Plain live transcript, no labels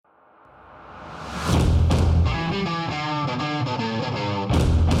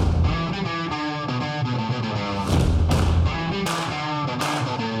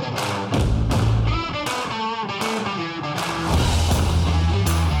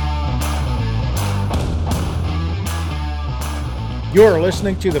You are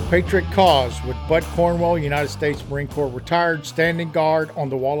listening to The Patriot Cause with Bud Cornwell, United States Marine Corps retired, standing guard on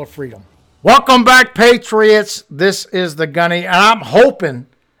the Wall of Freedom. Welcome back, Patriots. This is the Gunny, and I'm hoping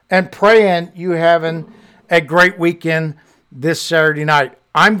and praying you having a great weekend this Saturday night.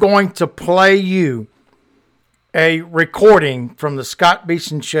 I'm going to play you a recording from the Scott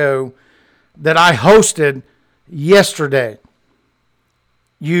Beason show that I hosted yesterday.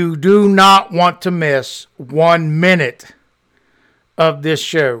 You do not want to miss 1 minute of this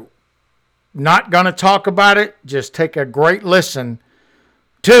show. Not going to talk about it. Just take a great listen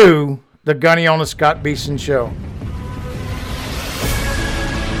to the Gunny on the Scott Beason show.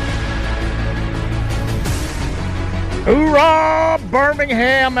 Hoorah,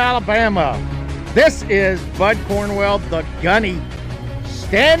 Birmingham, Alabama. This is Bud Cornwell, the Gunny,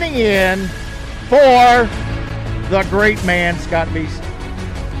 standing in for the great man, Scott Beason.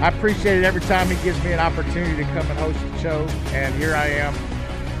 I appreciate it every time he gives me an opportunity to come and host the show, and here I am.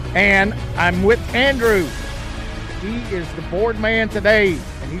 And I'm with Andrew. He is the board man today,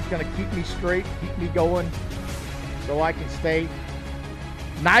 and he's going to keep me straight, keep me going, so I can stay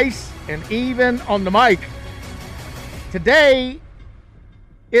nice and even on the mic. Today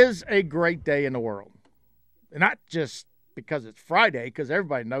is a great day in the world. And not just because it's Friday, because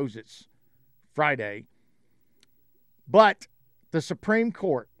everybody knows it's Friday, but the Supreme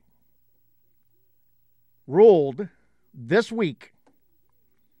Court ruled this week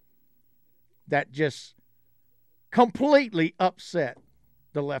that just completely upset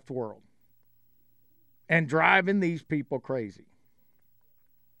the left world and driving these people crazy.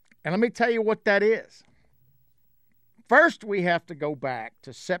 And let me tell you what that is. First, we have to go back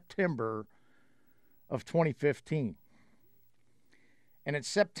to September of 2015. And in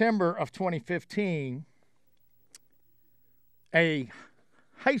September of 2015, a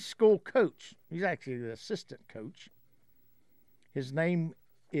high school coach, he's actually the assistant coach, his name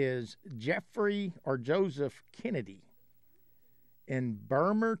is Joseph Kennedy in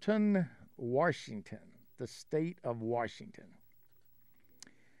Bremerton, Washington, the state of Washington.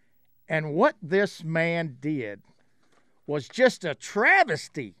 And what this man did was just a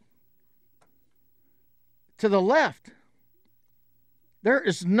travesty to the left. There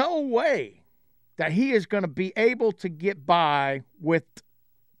is no way that he is going to be able to get by with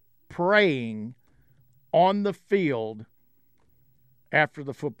praying on the field after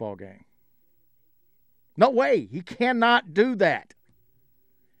the football game. No way. He cannot do that.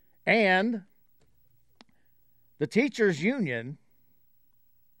 And the teachers' union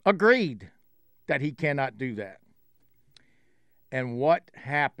agreed that he cannot do that. And what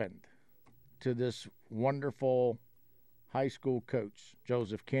happened to this wonderful high school coach,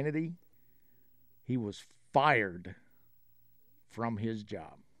 Joseph Kennedy? He was fired from his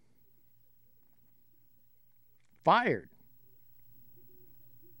job. Fired.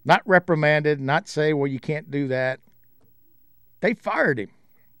 Not reprimanded, not say, well, you can't do that. They fired him.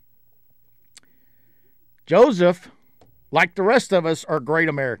 Joseph, like the rest of us, are great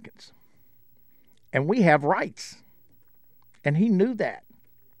Americans. And we have rights. And he knew that.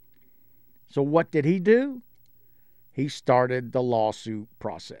 So what did he do? He started the lawsuit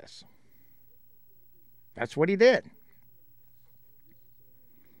process. That's what he did.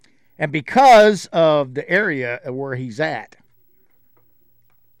 And because of the area where he's at,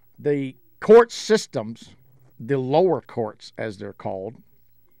 the court systems, the lower courts as they're called,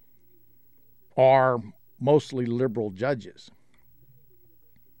 are mostly liberal judges.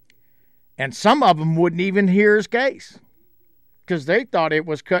 And some of them wouldn't even hear his case because they thought it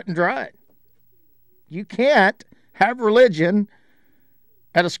was cut and dried. You can't have religion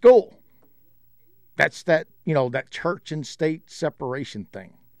at a school. That's that church and state separation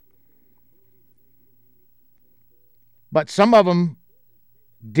thing. But some of them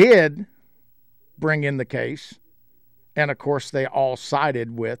did bring in the case, and of course they all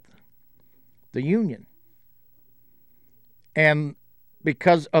sided with the union. And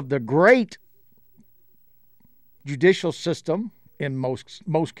because of the great judicial system in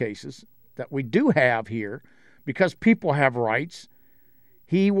most cases that we do have here, because people have rights,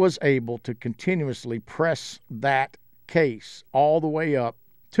 he was able to continuously press that case all the way up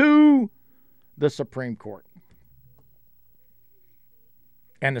to the Supreme Court.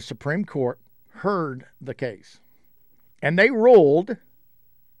 And the Supreme Court heard the case. And they ruled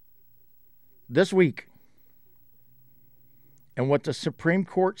this week. And what the Supreme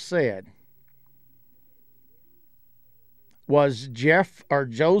Court said was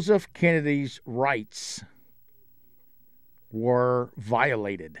Joseph Kennedy's rights were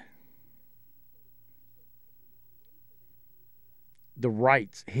violated. The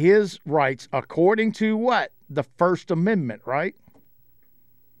rights, his rights, according to what? The First Amendment, right?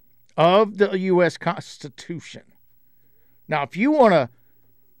 of the U.S. Constitution. Now, if you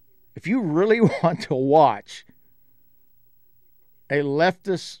really want to watch a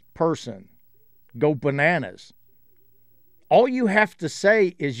leftist person go bananas, all you have to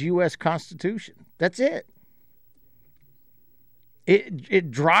say is U.S. Constitution. That's it. It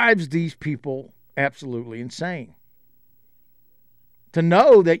drives these people absolutely insane to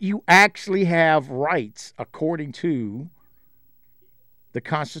know that you actually have rights according to the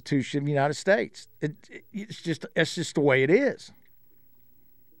Constitution of the United States. It's just the way it is.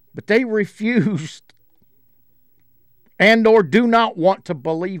 But they refused and or do not want to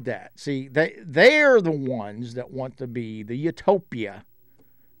believe that. See, they're the ones that want to be the utopia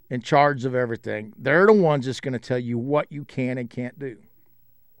in charge of everything. They're the ones that's going to tell you what you can and can't do.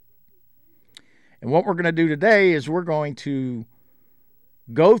 And what we're going to do today is we're going to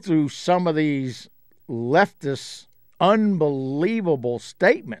go through some of these leftist, unbelievable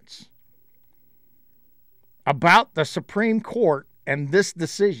statements about the Supreme Court and this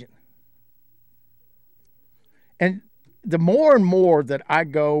decision. And the more and more that I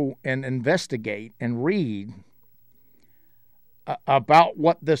go and investigate and read about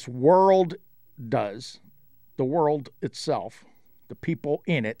what this world does, the world itself, the people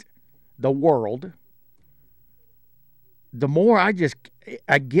in it, the world, the more I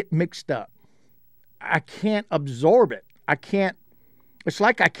get mixed up. I can't absorb it. It's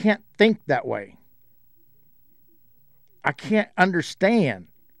like I can't think that way. I can't understand.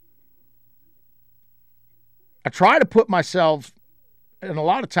 I try to put myself, and a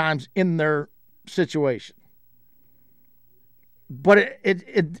lot of times, in their situation. But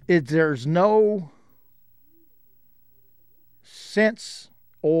there's no sense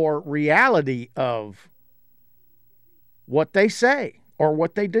or reality of what they say or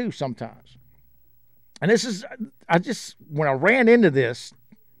what they do sometimes. And when I ran into this,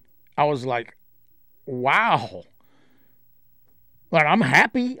 I was like, wow. But I'm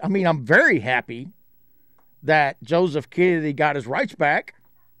happy. I mean, I'm very happy that Joseph Kennedy got his rights back.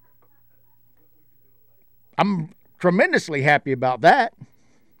 I'm tremendously happy about that.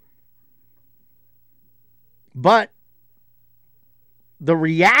 But the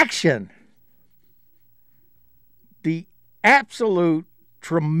reaction, the absolute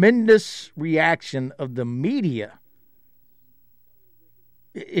tremendous reaction of the media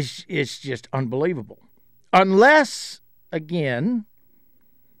is just unbelievable. Unless, again,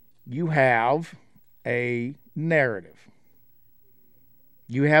 you have a narrative.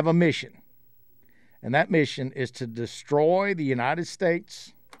 You have a mission. And that mission is to destroy the United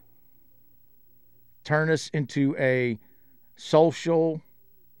States, turn us into a socialist,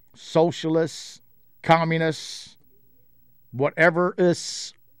 communist, whatever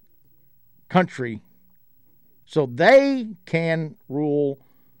is country, so they can rule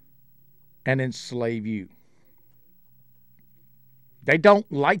and enslave you. They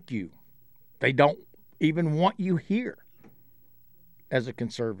don't like you. They don't even want you here as a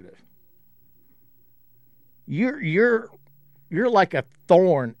conservative. You're like a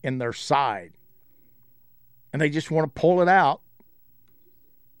thorn in their side, and they just want to pull it out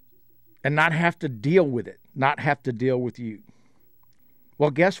and not have to deal with it, not have to deal with you.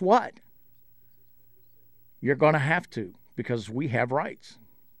 Well, guess what? You're going to have to, because we have rights.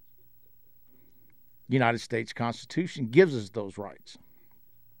 The United States Constitution gives us those rights.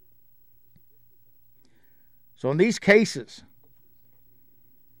 So in these cases,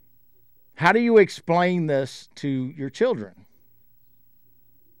 how do you explain this to your children?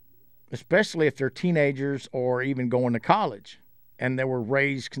 Especially if they're teenagers or even going to college and they were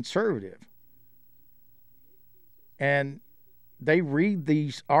raised conservative. And they read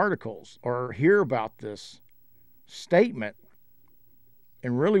these articles or hear about this statement.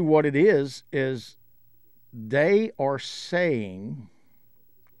 And really what it is they are saying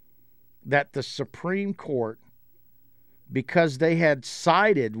that the Supreme Court, because they had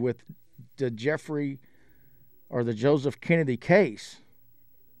sided with the Joseph Kennedy case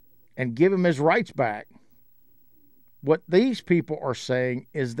and give him his rights back, what these people are saying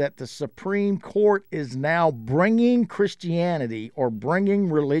is that the Supreme Court is now bringing Christianity or bringing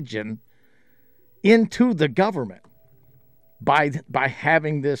religion into the government by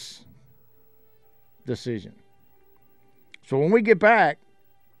having this decision. So when we get back,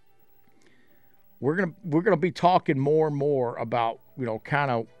 we're gonna be talking more and more about, kind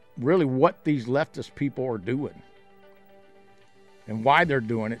of really what these leftist people are doing and why they're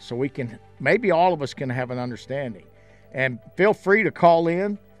doing it, so we can, maybe all of us can have an understanding. And feel free to call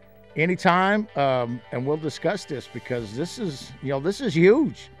in anytime, and we'll discuss this, because this is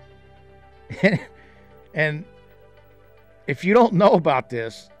huge. And if you don't know about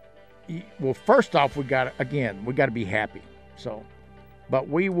this, Well, first off, we got to be happy. So, but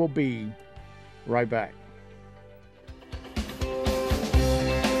we will be right back.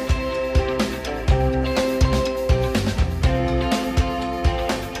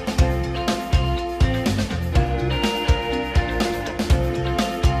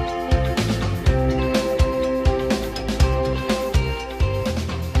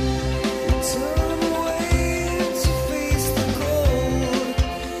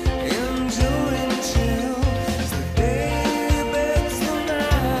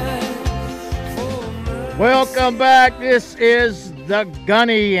 Welcome back. This is the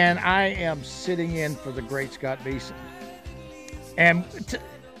Gunny, and I am sitting in for the great Scott Beason. And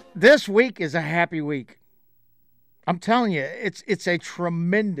this week is a happy week. I'm telling you, it's a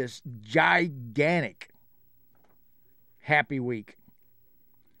tremendous, gigantic, happy week.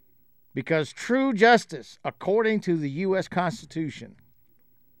 Because true justice, according to the U.S. Constitution,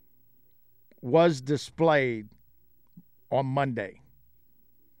 was displayed on Monday,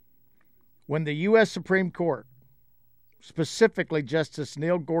 when the U.S. Supreme Court, specifically Justice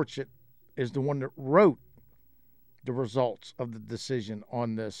Neil Gorsuch, is the one that wrote the results of the decision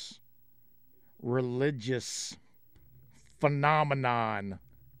on this religious phenomenon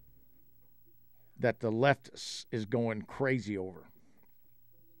that the leftists is going crazy over.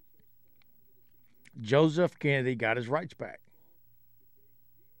 Joseph Kennedy got his rights back.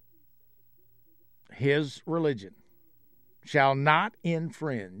 His religion shall not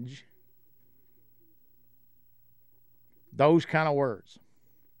infringe. Those kind of words.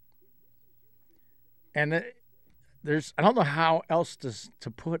 And I don't know how else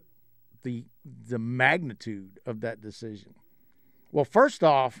to put the magnitude of that decision. Well, first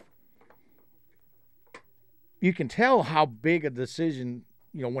off, you can tell how big a decision,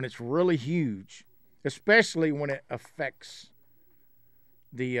 when it's really huge, especially when it affects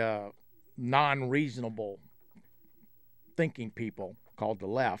the non-reasonable thinking people called the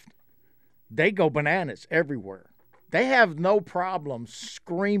left. They go bananas everywhere. They have no problem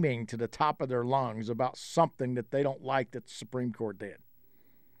screaming to the top of their lungs about something that they don't like that the Supreme Court did.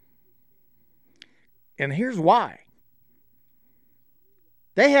 And here's why.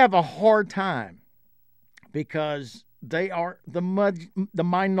 They have a hard time because they are the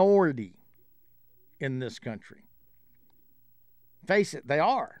minority in this country. Face it, they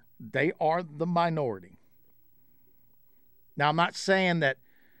are. They are the minority. Now, I'm not saying that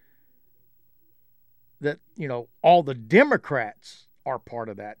all the Democrats are part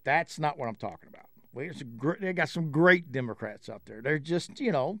of that. That's not what I'm talking about. They got some great Democrats out there. They're just,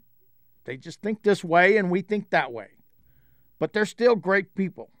 they just think this way and we think that way. But they're still great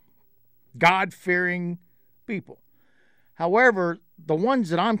people, God-fearing people. However, the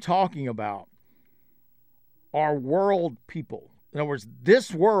ones that I'm talking about are world people. In other words,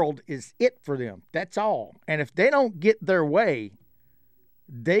 this world is it for them. That's all. And if they don't get their way,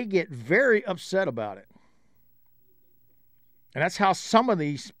 they get very upset about it. And that's how some of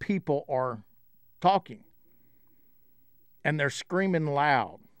these people are talking. And they're screaming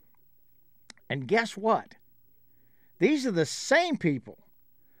loud. And guess what? These are the same people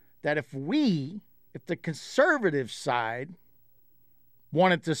that if the conservative side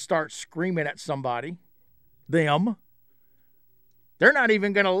wanted to start screaming at somebody, they're not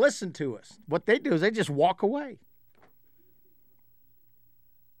even going to listen to us. What they do is they just walk away.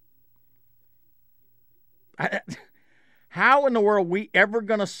 How in the world are we ever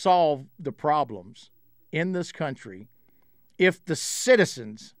going to solve the problems in this country if the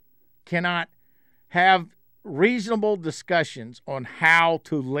citizens cannot have reasonable discussions on how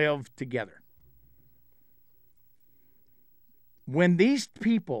to live together? When these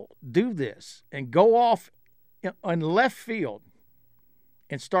people do this and go off in left field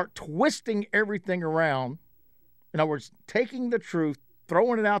and start twisting everything around, in other words, taking the truth,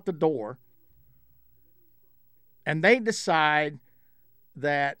 throwing it out the door, and they decide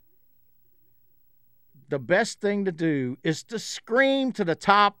that the best thing to do is to scream to the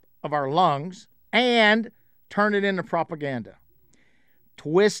top of our lungs and turn it into propaganda.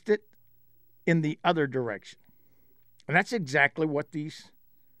 Twist it in the other direction. And that's exactly what these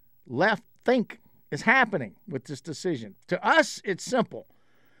left think is happening with this decision. To us, it's simple.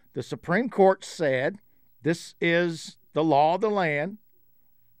 The Supreme Court said, this is the law of the land.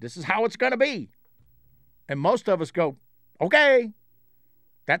 This is how it's going to be. And most of us go, okay,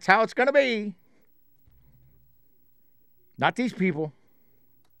 that's how it's going to be. Not these people.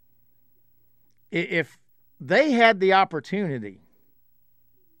 If they had the opportunity,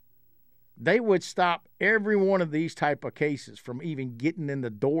 they would stop every one of these type of cases from even getting in the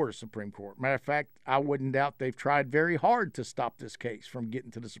door of Supreme Court. Matter of fact, I wouldn't doubt they've tried very hard to stop this case from getting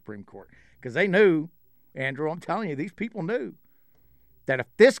to the Supreme Court because they knew, Andrew, I'm telling you, these people knew that if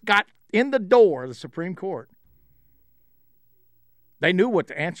this got in the door of the Supreme Court, they knew what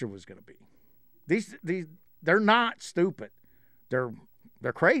the answer was going to be. These they're not stupid. They're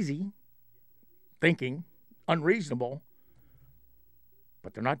crazy, thinking, unreasonable,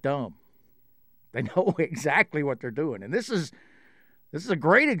 but they're not dumb. They know exactly what they're doing. And this is a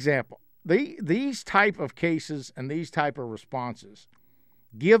great example. These type of cases and these type of responses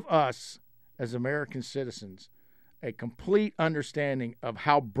give us, as American citizens, a complete understanding of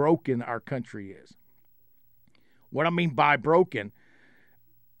how broken our country is. What I mean by broken,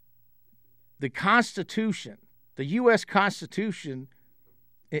 the Constitution, the U.S. Constitution,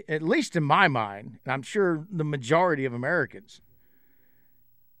 at least in my mind, and I'm sure the majority of Americans,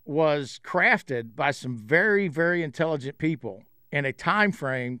 was crafted by some very, very intelligent people in a time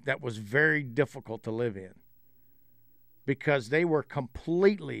frame that was very difficult to live in because they were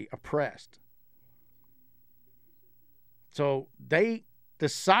completely oppressed. So they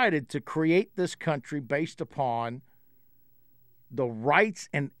decided to create this country based upon the rights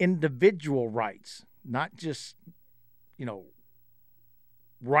and individual rights, not just,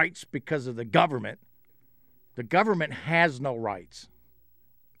 rights because of the government. The government has no rights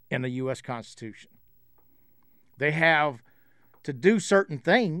in the U.S. Constitution. They have to do certain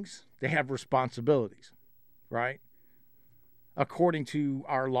things. They have responsibilities, right? According to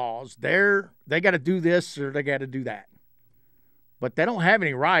our laws, they got to do this or they got to do that. But they don't have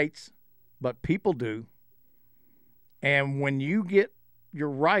any rights, but people do. And when you get your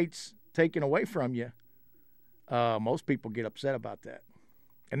rights taken away from you, most people get upset about that.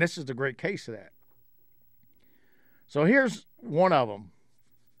 And this is the great case of that. So here's one of them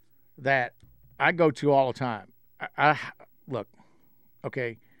that I go to all the time. I look,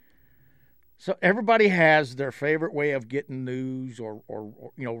 okay. So everybody has their favorite way of getting news or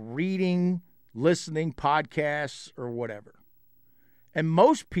reading, listening, podcasts, or whatever. And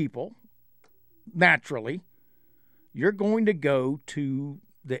most people, naturally, you're going to go to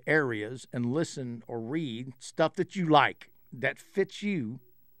the areas and listen or read stuff that you like, that fits you,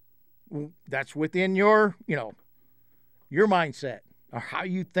 that's within your mindset or how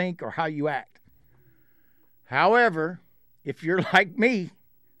you think or how you act. However, if you're like me,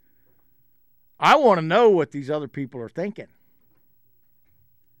 I want to know what these other people are thinking.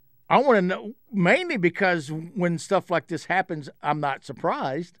 I want to know, mainly because when stuff like this happens, I'm not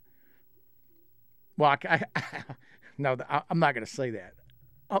surprised. Well, no, I'm not going to say that.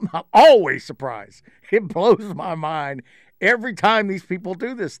 I'm always surprised. It blows my mind every time these people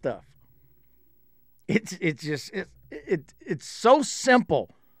do this stuff. It's so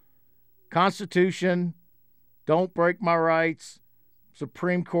simple. Constitution, don't break my rights.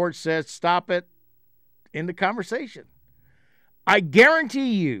 Supreme Court says stop it. End the conversation. I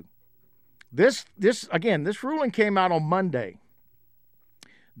guarantee you, this ruling came out on Monday.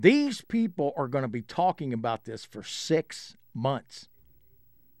 These people are going to be talking about this for 6 months.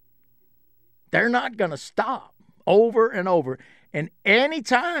 They're not going to stop over and over. And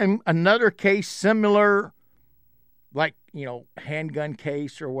anytime another case similar, like, handgun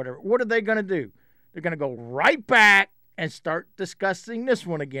case or whatever, what are they going to do? They're going to go right back and start discussing this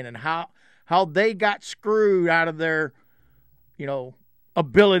one again and how they got screwed out of their,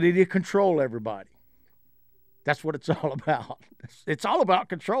 ability to control everybody. That's what it's all about. It's all about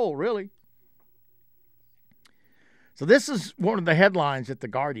control, really. So this is one of the headlines at The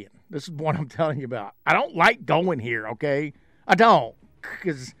Guardian. This is what I'm telling you about. I don't like going here, okay? I don't,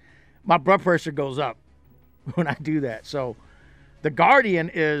 because my blood pressure goes up when I do that. So The Guardian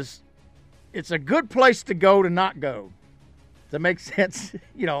it's a good place to go to not go. Does that make sense?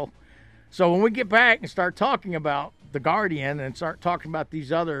 So when we get back and start talking about The Guardian and start talking about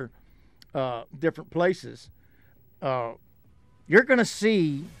these other different places, you're going to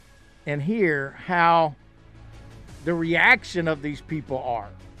see and hear how the reaction of these people are.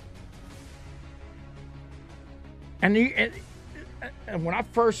 And when I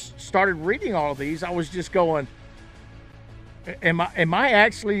first started reading all of these, I was just going, am I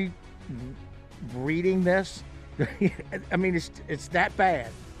actually reading this? I mean, it's that bad.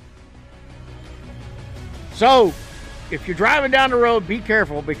 So, if you're driving down the road, be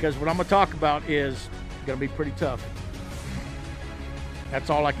careful, because what I'm going to talk about is going to be pretty tough. That's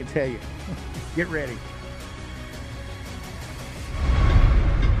all I can tell you. Get ready.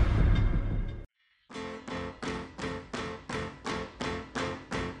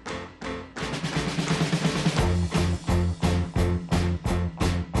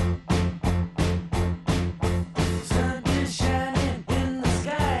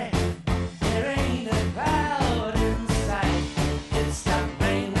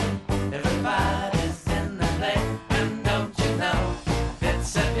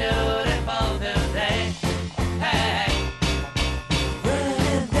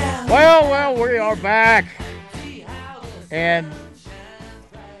 Well, we are back. And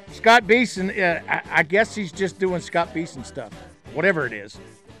Scott Beason, I guess he's just doing Scott Beason stuff, whatever it is.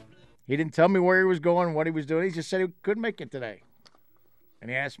 He didn't tell me where he was going, what he was doing. He just said he couldn't make it today.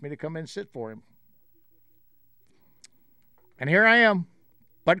 And he asked me to come in and sit for him. And here I am,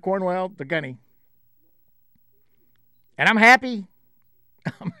 Bud Cornwell, the Gunny. And I'm happy.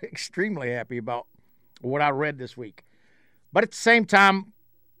 I'm extremely happy about what I read this week. But at the same time,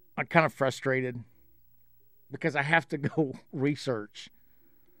 I'm kind of frustrated because I have to go research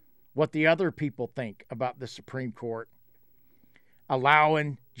what the other people think about the Supreme Court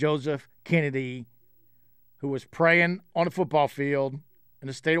allowing Joseph Kennedy, who was praying on a football field in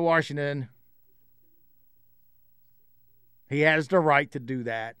the state of Washington. He has the right to do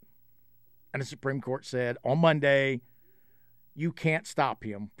that. And the Supreme Court said on Monday, you can't stop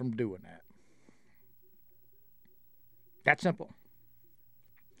him from doing that. That simple.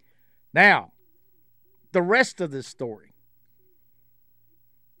 Now, the rest of this story,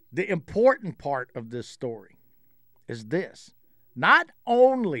 the important part of this story is this. Not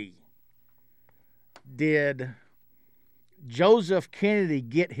only did Joseph Kennedy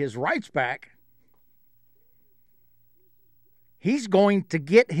get his rights back, he's going to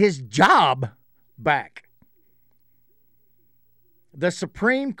get his job back. The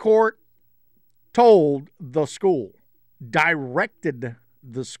Supreme Court told the school, directed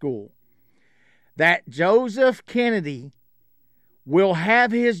the school, that Joseph Kennedy will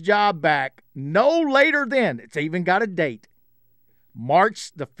have his job back no later than, it's even got a date,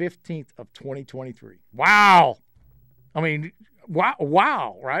 March the 15th of 2023. Wow. I mean,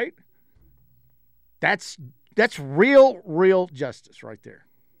 wow, right? That's real justice right there.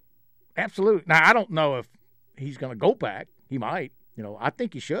 Absolutely. Now, I don't know if he's going to go back. He might. I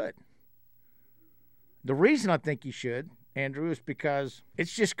think he should. The reason I think he should, Andrew, is because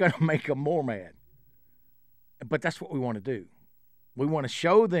it's just going to make him more mad. But that's what we want to do. We want to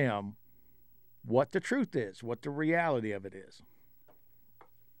show them what the truth is, what the reality of it is.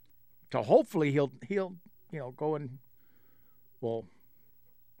 So hopefully he'll go and, well,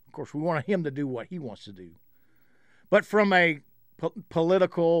 of course, we want him to do what he wants to do. But from a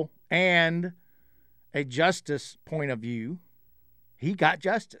political and a justice point of view, he got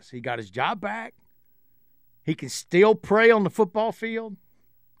justice. He got his job back. He can still pray on the football field.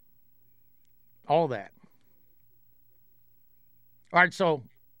 All that. All right, so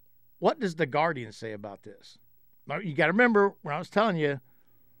what does the Guardian say about this? Now, you got to remember, when I was telling you,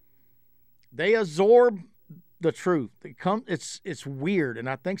 they absorb the truth. It's weird, and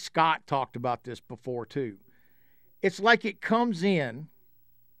I think Scott talked about this before too. It's like it comes in,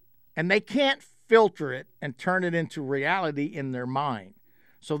 and they can't filter it and turn it into reality in their mind.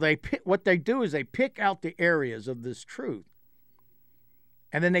 So what they do is they pick out the areas of this truth,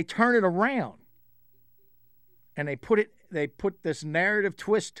 and then they turn it around, and they put this narrative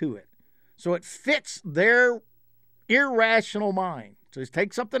twist to it, so it fits their irrational mind. So they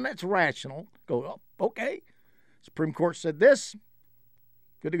take something that's rational, go, oh, okay, Supreme Court said this,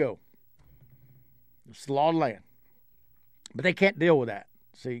 good to go. It's the law of the land. But they can't deal with that.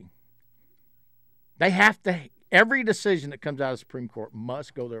 See, they have to, every decision that comes out of the Supreme Court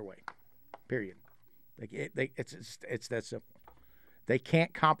must go their way, period. It's that simple. They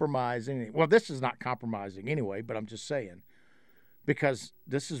can't compromise anything. Well, this is not compromising anyway, but I'm just saying, because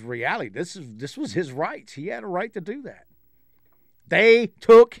this is reality. This was his rights. He had a right to do that. They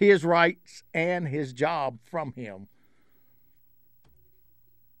took his rights and his job from him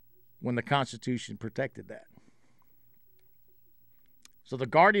when the Constitution protected that. So the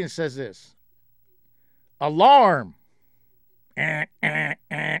Guardian says this. Alarm.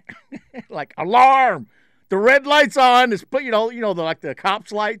 Like alarm. The red light's on. It's put, like the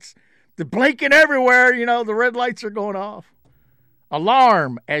cops' lights. They're blinking everywhere. The red lights are going off.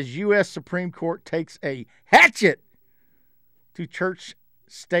 Alarm as U.S. Supreme Court takes a hatchet to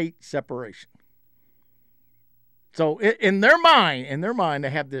church-state separation. So in their mind, they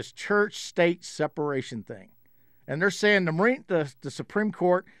have this church-state separation thing. And they're saying the Supreme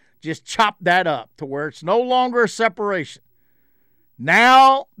Court just chopped that up to where it's no longer a separation.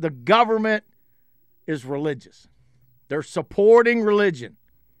 Now the government is religious. They're supporting religion.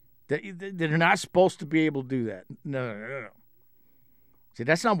 They're not supposed to be able to do that. No. See,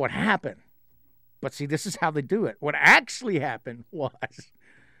 that's not what happened. But see, this is how they do it. What actually happened was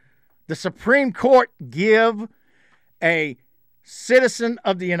the Supreme Court give a citizen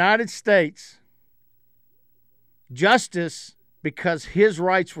of the United States justice because his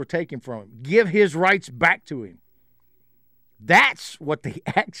rights were taken from him. Give his rights back to him. That's what they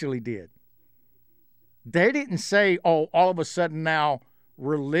actually did. They didn't say, oh, all of a sudden now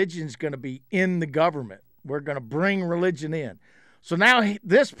religion's going to be in the government. We're going to bring religion in. So now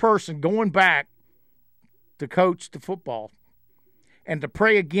this person going back to coach the football and to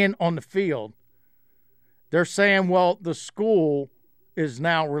pray again on the field, they're saying, well, the school is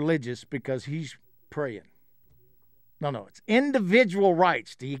now religious because he's praying. No, it's individual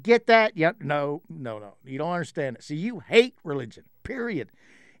rights. Do you get that? Yep. No. You don't understand it. See, you hate religion, period.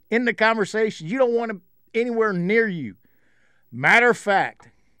 In the conversation, you don't want it anywhere near you. Matter of fact,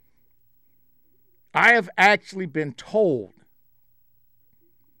 I have actually been told,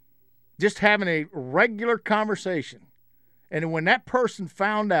 just having a regular conversation, and when that person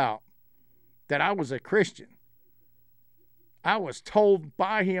found out that I was a Christian, I was told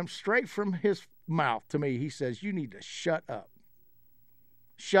by him straight from his mouth to me, he says, you need to shut up.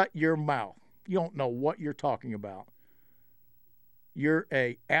 Shut your mouth. You don't know what you're talking about. You're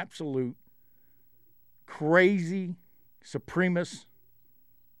a absolute crazy supremacist,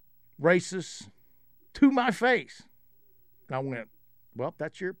 racist, to my face. And I went, well,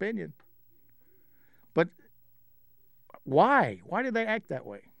 that's your opinion. But why? Why did they act that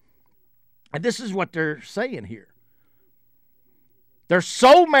way? And this is what they're saying here. They're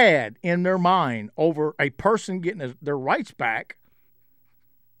so mad in their mind over a person getting their rights back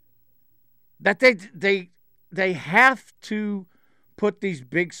that they have to put these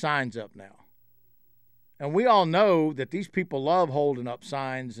big signs up now. And we all know that these people love holding up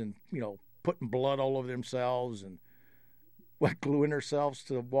signs and, putting blood all over themselves and gluing themselves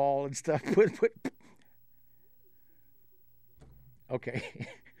to the wall and stuff. Okay.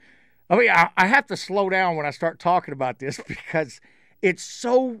 I mean, I have to slow down when I start talking about this because it's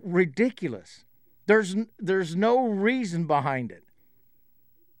so ridiculous. There's no reason behind it.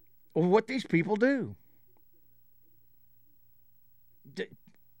 What these people do.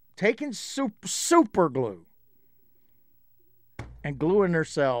 Taking super glue and gluing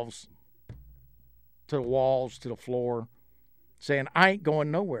themselves to the walls, to the floor, saying, I ain't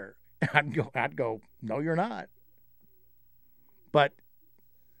going nowhere. I'd go, no, you're not. But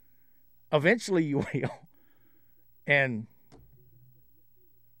eventually you will. And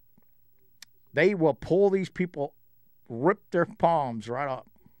they will pull these people, rip their palms right up,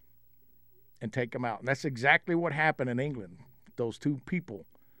 and take them out. And that's exactly what happened in England. Those two people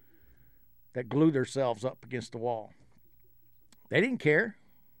that glued themselves up against the wall. They didn't care.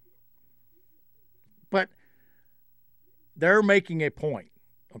 But they're making a point.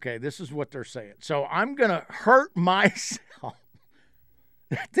 Okay, this is what they're saying. So I'm going to hurt myself.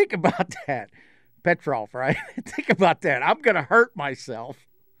 Think about that. Petrov, right? Think about that. I'm going to hurt myself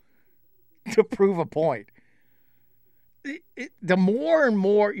to prove a point. The more and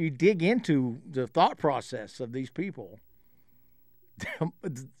more you dig into the thought process of these people,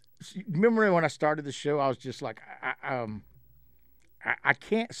 remember when I started the show, I was just like, I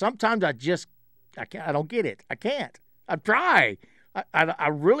can't. Sometimes I can't. I don't get it. I can't. I try. I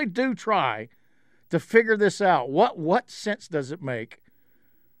really do try to figure this out. What sense does it make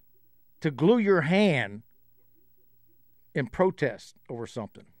to glue your hand in protest over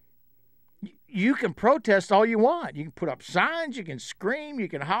something? You can protest all you want. You can put up signs. You can scream. You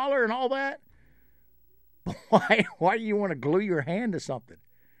can holler and all that. But why do you want to glue your hand to something?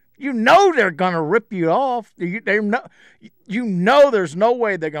 You know they're going to rip you off. You know there's no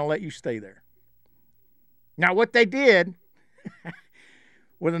way they're going to let you stay there. Now, what they did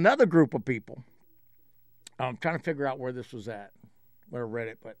with another group of people, I'm trying to figure out where this was at, where I read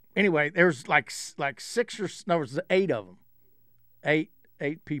it. But anyway, there's like there's 8 of them.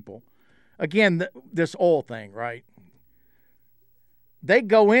 Eight people. Again, this oil thing, right? They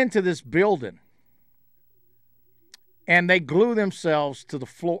go into this building and they glue themselves to the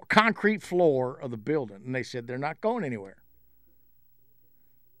floor, concrete floor of the building. And they said they're not going anywhere.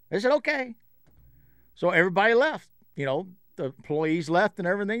 They said, okay. So everybody left. The employees left and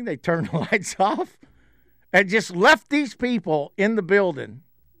everything. They turned the lights off and just left these people in the building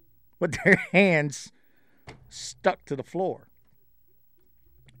with their hands stuck to the floor.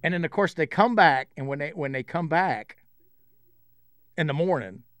 And then, of course, they come back, and when they come back in the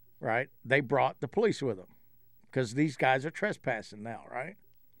morning, right, they brought the police with them because these guys are trespassing now, right?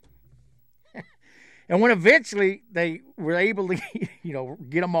 And when eventually they were able to,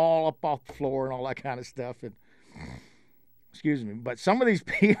 get them all up off the floor and all that kind of stuff, and excuse me, but some of these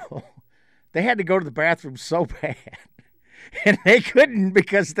people, they had to go to the bathroom so bad, and they couldn't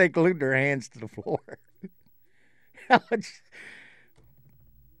because they glued their hands to the floor.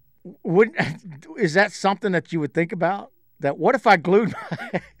 Is that something that you would think about? That what if I glued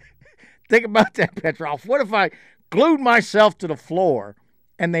think about that, Petrov. What if I glued myself to the floor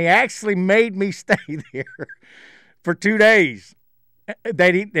and they actually made me stay there for 2 days?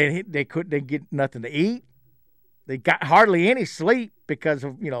 They couldn't get nothing to eat. They got hardly any sleep because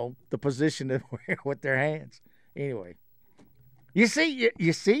of the position with their hands. Anyway, you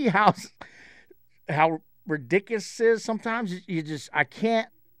see how ridiculous it is sometimes. I can't.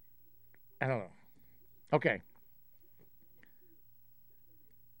 I don't know. Okay.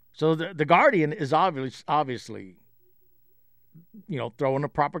 So the Guardian is obviously throwing the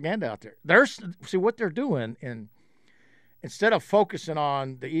propaganda out there. See what they're doing, and instead of focusing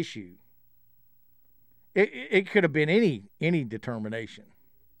on the issue, it could have been any determination,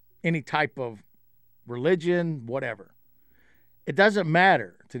 any type of religion, whatever. It doesn't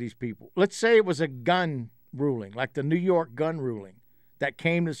matter to these people. Let's say it was a gun ruling, like the New York gun ruling that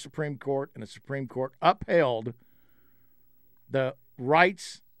came to the Supreme Court, and the Supreme Court upheld the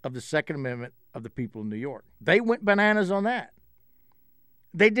rights of the Second Amendment of the people of New York. They went bananas on that.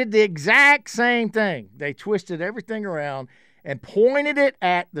 They did the exact same thing. They twisted everything around and pointed it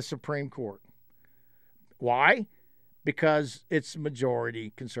at the Supreme Court. Why? Because it's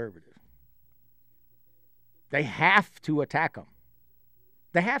majority conservative. They have to attack them.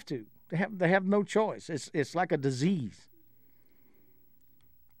 They have to. They have no choice. It's like a disease.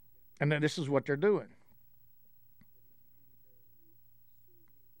 And then this is what they're doing.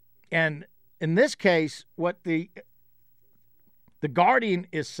 And in this case, what the Guardian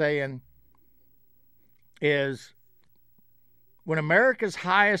is saying is, when America's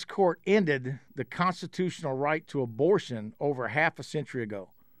highest court ended the constitutional right to abortion over half a century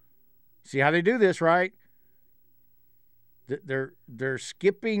ago. See how they do this, right? They're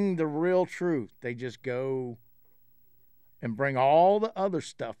skipping the real truth. They just go and bring all the other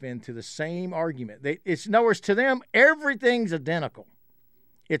stuff into the same argument. It's in other words, to them, everything's identical.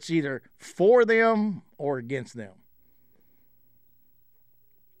 It's either for them or against them.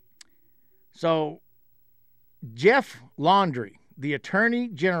 So Jeff Laundrie, the Attorney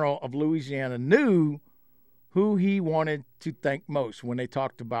General of Louisiana, knew who he wanted to thank most when they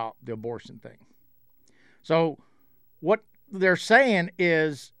talked about the abortion thing. So what they're saying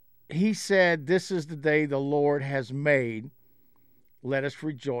is, he said, "This is the day the Lord has made. Let us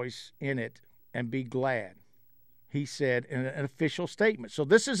rejoice in it and be glad," he said in an official statement. So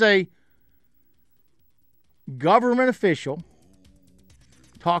this is a government official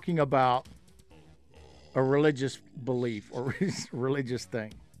talking about a religious belief or religious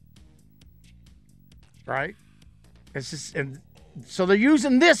thing, right? It's just, and so they're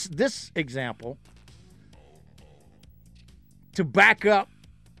using this example to back up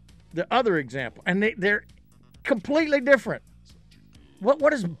the other example, and they're completely different.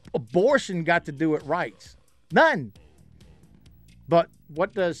 What has abortion got to do with rights? None. But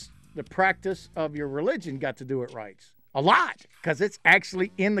what does the practice of your religion got to do with rights? A lot, because it's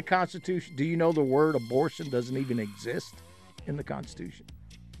actually in the Constitution. Do you know the word abortion doesn't even exist in the Constitution?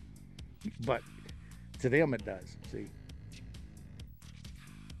 But to them it does. See,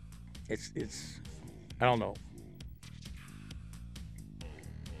 it's I don't know.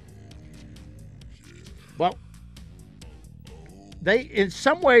 Well, in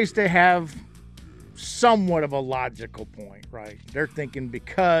some ways they have somewhat of a logical point, right? They're thinking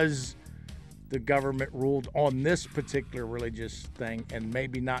because the government ruled on this particular religious thing and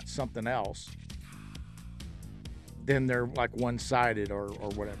maybe not something else, then they're like one-sided or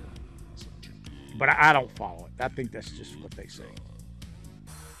whatever. But I don't follow it. I think that's just what they say.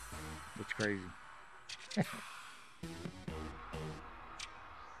 It's crazy.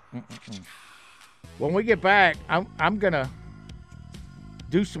 When we get back, I'm going to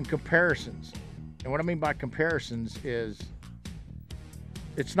do some comparisons. And what I mean by comparisons is,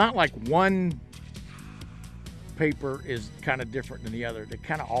 it's not like one paper is kind of different than the other. They're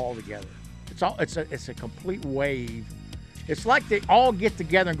kind of all together. It's a complete wave. It's like they all get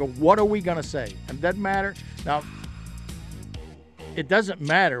together and go, what are we going to say? And it doesn't matter. Now, it doesn't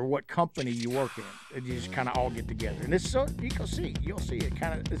matter what company you work in. You just kind of all get together. And it's so, you'll see it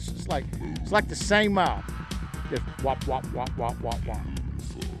kind of, it's like the same mouth. Just wop, wop, wop, wop, wop, wop.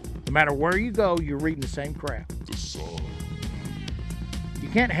 No matter where you go, you're reading the same crap. You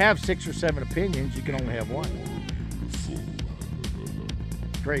can't have 6 or 7 opinions. You can only have one.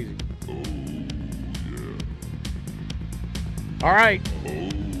 Crazy. All right.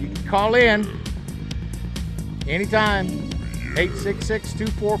 You can call in anytime.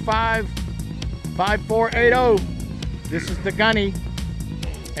 866-245-5480. This is the Gunny.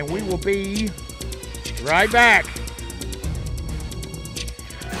 And we will be right back.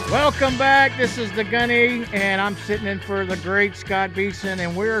 Welcome back. This is the Gunny, and I'm sitting in for the great Scott Beason,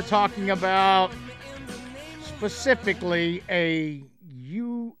 and we're talking about specifically a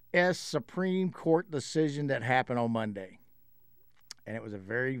U.S. Supreme Court decision that happened on Monday. And it was a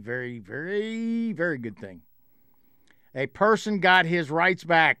very, very, very, very good thing. A person got his rights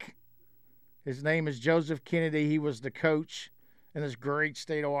back. His name is Joseph Kennedy. He was the coach in this great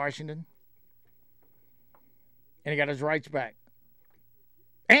state of Washington. And he got his rights back.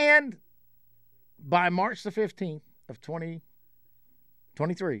 And by March the 15th of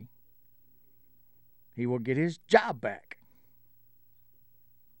 2023, he will get his job back.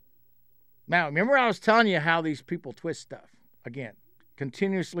 Now, remember I was telling you how these people twist stuff. Again,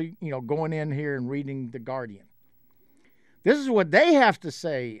 continuously, going in here and reading The Guardian. This is what they have to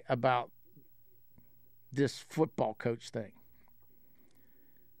say about this football coach thing.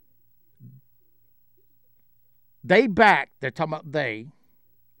 They're talking about the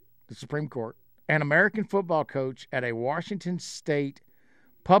Supreme Court, an American football coach at a Washington State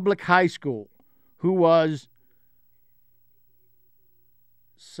public high school who was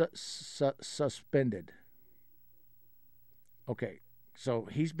suspended. Okay, so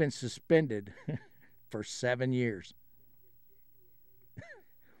he's been suspended for 7 years.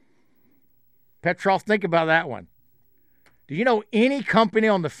 Petrov, think about that one. Do you know any company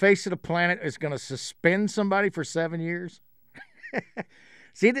on the face of the planet is going to suspend somebody for 7 years?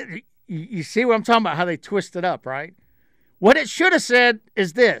 See, you see what I'm talking about, how they twist it up, right? What it should have said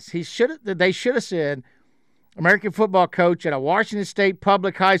is this. They should have said, American football coach at a Washington State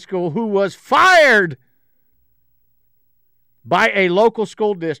public high school who was fired by a local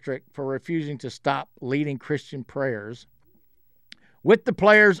school district for refusing to stop leading Christian prayers with the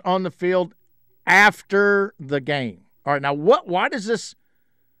players on the field after the game. All right, now why does this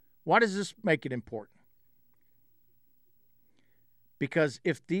make it important? Because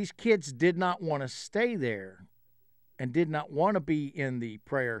if these kids did not want to stay there and did not want to be in the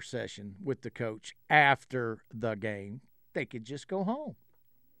prayer session with the coach after the game, they could just go home.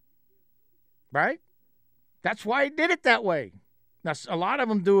 Right? That's why he did it that way. Now, a lot of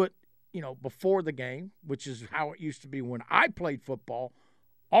them do it, before the game, which is how it used to be when I played football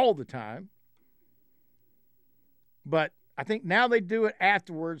all the time. But I think now they do it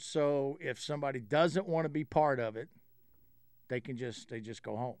afterwards, so if somebody doesn't want to be part of it, they just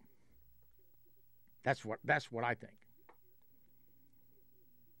go home. That's what I think.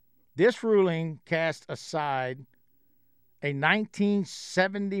 This ruling cast aside a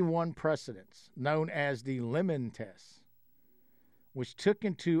 1971 precedent known as the Lemon Test, which took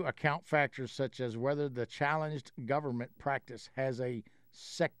into account factors such as whether the challenged government practice has a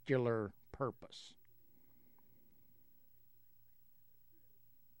secular purpose.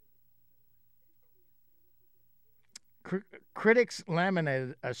 Critics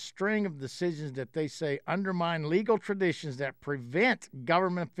laminated a string of decisions that they say undermine legal traditions that prevent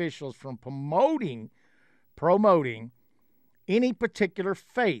government officials from promoting any particular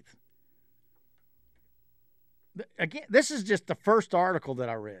faith. Again, this is just the first article that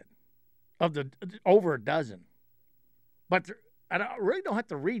I read of the over a dozen. But I really don't have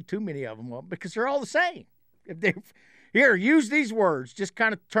to read too many of them because they're all the same. Use these words, just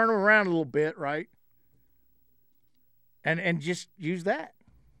kind of turn them around a little bit, right? And just use that.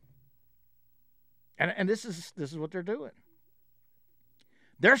 And this is what they're doing.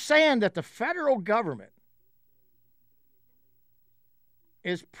 They're saying that the federal government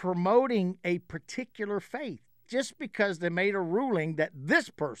is promoting a particular faith just because they made a ruling that this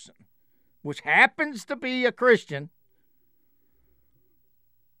person, which happens to be a Christian,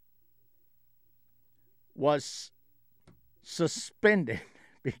 was suspended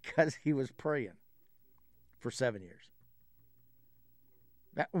because he was praying for 7 years.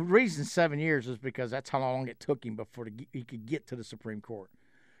 The reason 7 years is because that's how long it took him before he could get to the Supreme Court.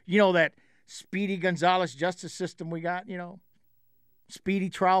 You know that Speedy Gonzalez justice system we got, speedy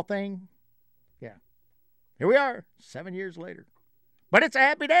trial thing? Yeah. Here we are, 7 years later. But it's a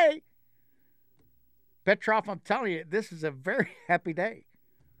happy day. Petrov, I'm telling you, this is a very happy day.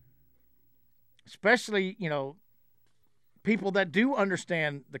 Especially, people that do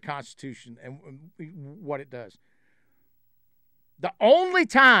understand the Constitution and what it does. The only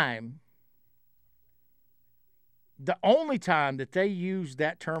time that they use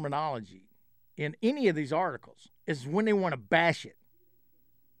that terminology in any of these articles is when they want to bash it.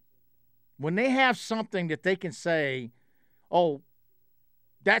 When they have something that they can say, oh,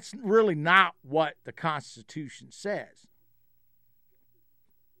 that's really not what the Constitution says.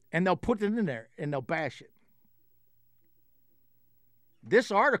 And they'll put it in there and they'll bash it. This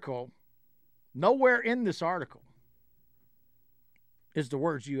article, nowhere in this article is the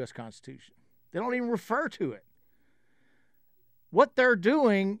words U.S. Constitution. They don't even refer to it. What they're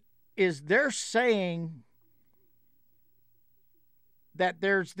doing is they're saying that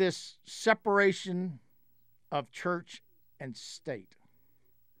there's this separation of church and state.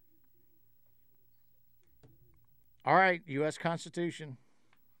 All right, U.S. Constitution.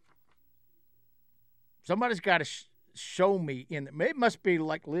 Somebody's got to show me it must be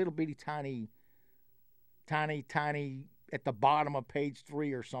like little bitty tiny at the bottom of page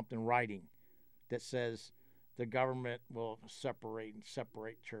 3 or something writing that says the government will separate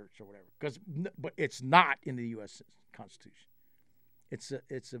church or whatever. But it's not in the U.S. Constitution. It's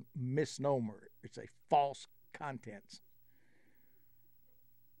a misnomer. It's a false contents.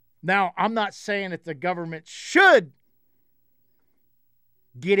 Now, I'm not saying that the government should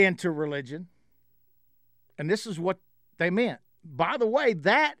get into religion. And this is what they meant. By the way,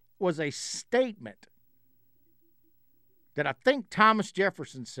 that was a statement that I think Thomas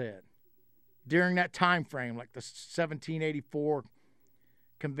Jefferson said during that time frame, like the 1784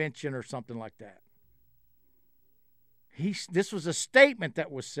 convention or something like that. This was a statement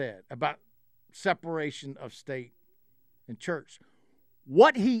that was said about separation of state and church.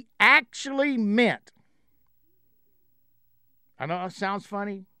 What he actually meant, I know it sounds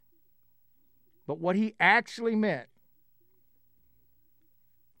funny, but what he actually meant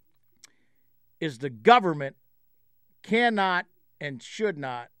is the government cannot and should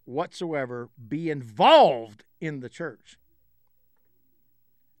not whatsoever be involved in the church.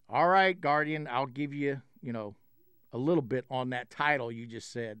 All right, Guardian, I'll give you, a little bit on that title you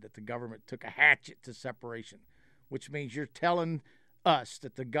just said, that the government took a hatchet to separation, which means you're telling us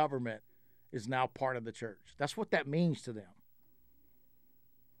that the government is now part of the church. That's what that means to them.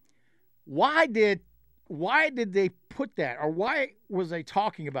 Why did they put that, or why was they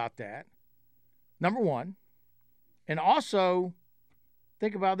talking about that? Number one. And also,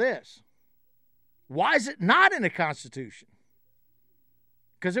 think about this. Why is it not in the Constitution?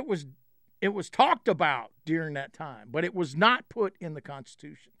 Because it was talked about during that time, but it was not put in the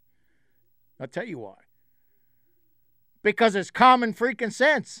Constitution. I'll tell you why. Because it's common freaking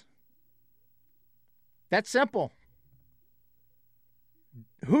sense. That's simple.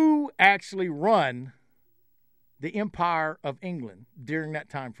 Who actually run the Empire of England during that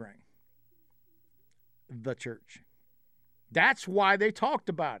time frame? The church. That's why they talked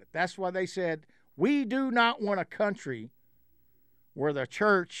about it. That's why they said, we do not want a country where the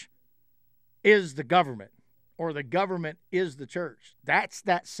church is the government or the government is the church. That's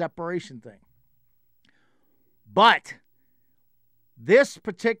that separation thing. But this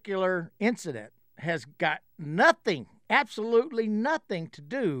particular incident has got nothing, absolutely nothing to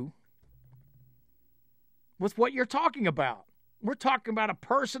do with what you're talking about. We're talking about a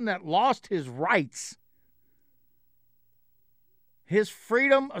person that lost his rights, his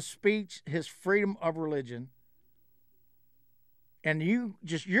freedom of speech, his freedom of religion. And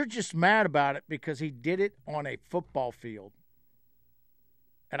you're just mad about it because he did it on a football field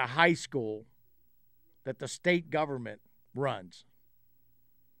at a high school that the state government runs.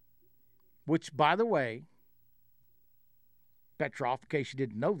 Which, by the way, Petrov, in case you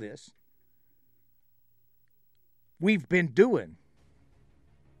didn't know this, we've been doing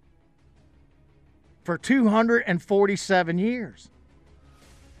for 247 years.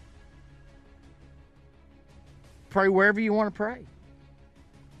 Pray wherever you want to pray.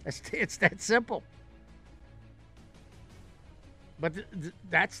 It's that simple. But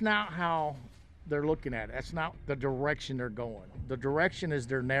that's not how they're looking at it. That's not the direction they're going. The direction is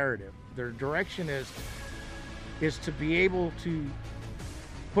their narrative. Their direction is to be able to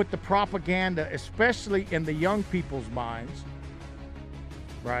put the propaganda, especially in the young people's minds,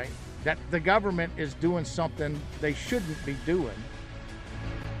 right, that the government is doing something they shouldn't be doing.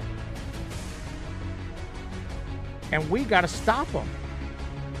 And we got to stop them.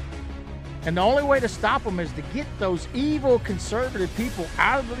 And the only way to stop them is to get those evil conservative people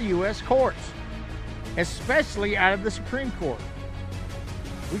out of the U.S. courts, especially out of the Supreme Court.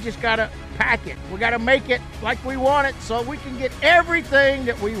 We just got to pack it. We got to make it like we want it so we can get everything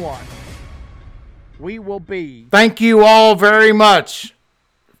that we want. We will be. Thank you all very much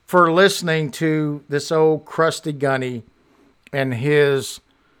for listening to this old crusty Gunny and his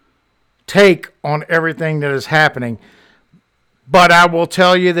take on everything that is happening. But I will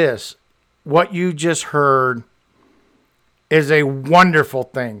tell you this. What you just heard is a wonderful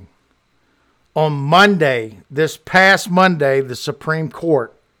thing. On Monday, this past Monday, the Supreme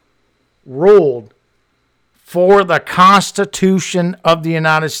Court ruled for the Constitution of the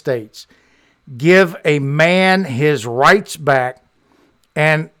United States. Give a man his rights back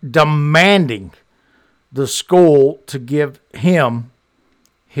and demanding the school to give him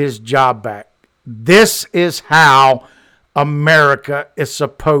his job back. This is how America is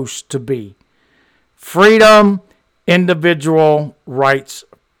supposed to be. Freedom, individual rights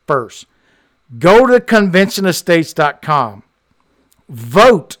first. Go to conventionestates.com.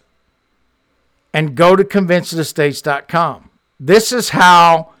 Vote and go to conventionestates.com. This is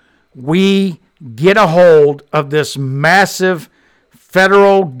how we get a hold of this massive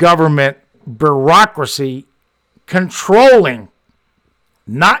federal government bureaucracy controlling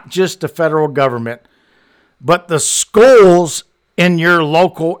not just the federal government, but the schools in your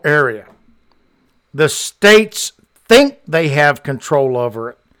local area. The states think they have control over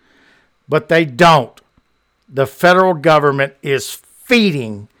it, but they don't. The federal government is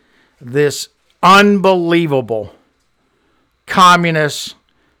feeding this unbelievable communist,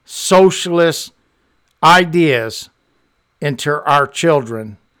 socialist ideas into our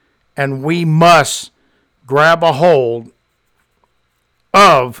children, and we must grab a hold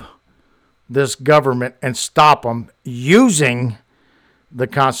of this government and stop them using the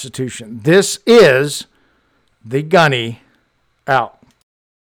Constitution. This is the Gunny out.